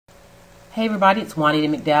Hey everybody, it's Juanita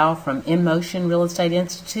McDowell from In Motion Real Estate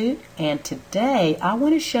Institute, and today I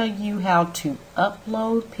want to show you how to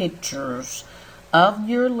upload pictures of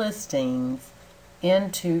your listings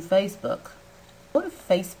into Facebook. Go to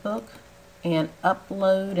Facebook and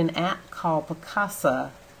upload an app called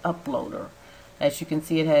Picasa Uploader. As you can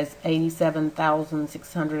see, it has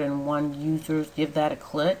 87,601 users. Give that a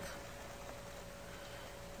click,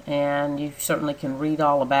 and you certainly can read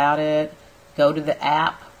all about it. Go to the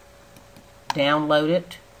app, download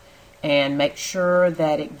it, and make sure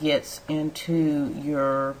that it gets into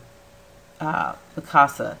your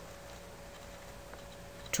Picasa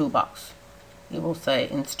toolbox. It will say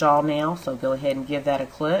install now, so go ahead and give that a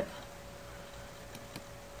click.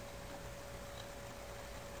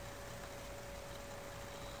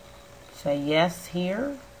 Say yes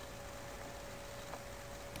here.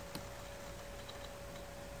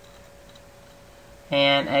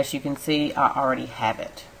 And as you can see, I already have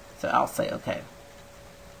it. So I'll say OK.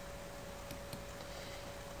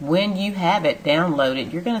 When you have it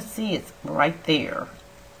downloaded, you're going to see it's right there.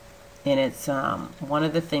 And it's one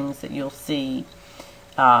of the things that you'll see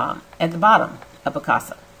at the bottom of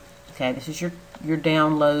Picasa. Okay, this is your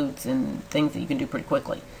downloads and things that you can do pretty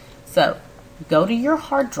quickly. So go to your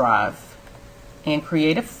hard drive and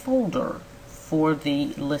create a folder for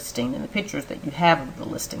the listing and the pictures that you have of the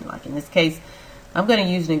listing. Like in this case, I'm going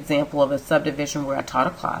to use an example of a subdivision where I taught a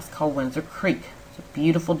class called Windsor Creek. It's a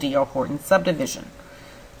beautiful D.R. Horton subdivision.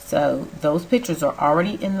 So those pictures are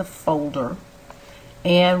already in the folder.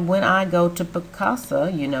 And when I go to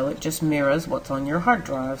Picasa, you know, it just mirrors what's on your hard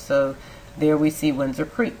drive. So there we see Windsor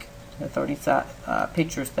Creek. The 30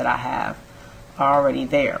 pictures that I have are already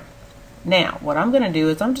there. Now, what I'm going to do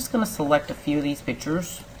is I'm just going to select a few of these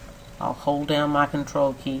pictures. I'll hold down my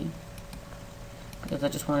control key, because I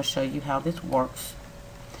just want to show you how this works.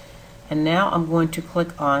 And now I'm going to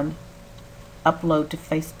click on Upload to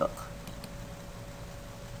Facebook.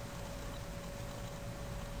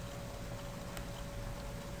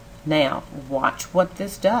 Now, watch what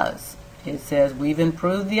this does. It says we've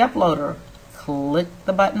improved the uploader. Click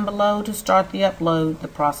the button below to start the upload. The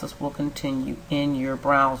process will continue in your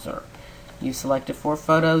browser. You selected 4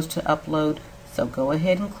 photos to upload, so go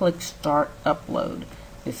ahead and click Start Upload.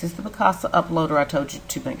 This is the Picasa uploader I told you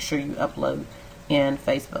to make sure you upload in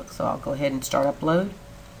Facebook. So I'll go ahead and start upload.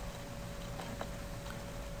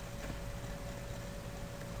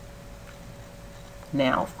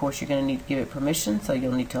 Now, of course, you're going to need to give it permission, so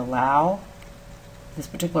you'll need to allow this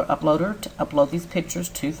particular uploader to upload these pictures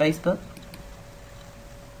to Facebook.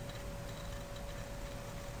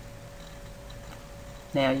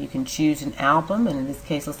 Now you can choose an album, and in this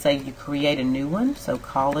case, let's say you create a new one, so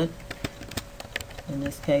call it, in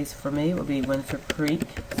this case for me, it would be Windsor Creek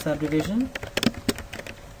subdivision.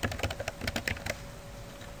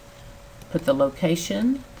 Put the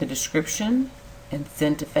location, the description, and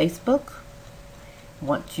send to Facebook.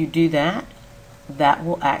 Once you do that, that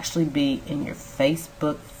will actually be in your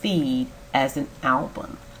Facebook feed as an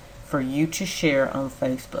album for you to share on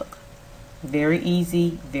Facebook. Very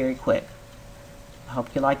easy, very quick. I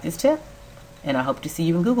hope you like this tip, and I hope to see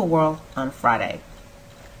you in Google World on Friday.